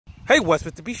Hey, West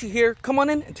Mitsubishi here. Come on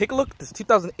in and take a look at this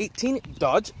 2018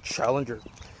 Dodge Challenger.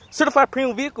 Certified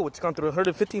premium vehicle, which has gone through a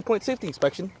 115-point safety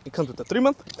inspection. It comes with a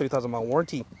 3-month, 3,000-mile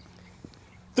warranty.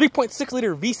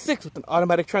 3.6-liter V6 with an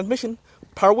automatic transmission,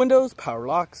 power windows, power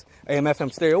locks,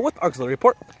 AM/FM stereo with auxiliary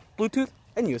port, Bluetooth,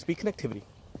 and USB connectivity.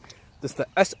 This is the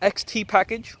SXT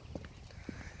package.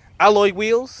 Alloy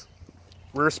wheels,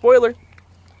 rear spoiler,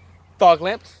 fog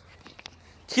lamps,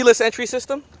 keyless entry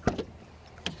system,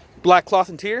 black cloth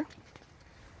interior,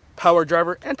 power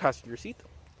driver and passenger seat,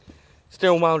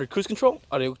 steering wheel mounted cruise control,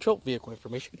 audio control, vehicle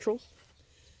information controls,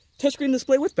 touchscreen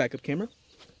display with backup camera,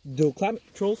 dual climate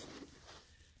controls.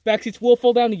 Back seats will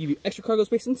fold down to give you extra cargo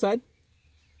space inside.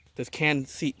 This can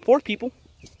seat 4 people.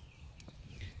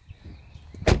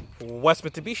 West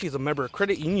Mitsubishi is a member of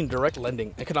Credit Union Direct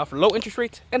Lending and can offer low interest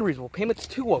rates and reasonable payments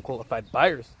to well-qualified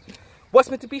buyers.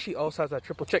 West Mitsubishi also has that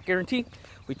triple check guarantee.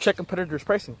 We check competitors'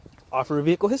 pricing, offer a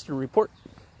vehicle history report,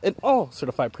 and all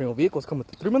certified premium vehicles come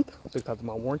with a 3-month,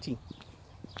 3,000-mile warranty.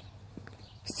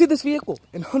 See this vehicle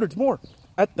and hundreds more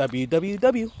at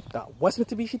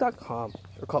www.westmitsubishi.com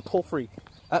or call toll-free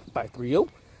at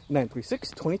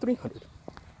 530-936-2300.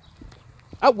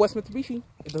 At West Mitsubishi,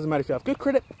 it doesn't matter if you have good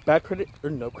credit, bad credit, or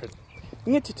no credit. You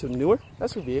can get you to a newer,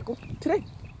 nicer vehicle today,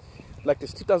 like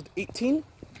this 2018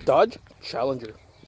 Dodge Challenger.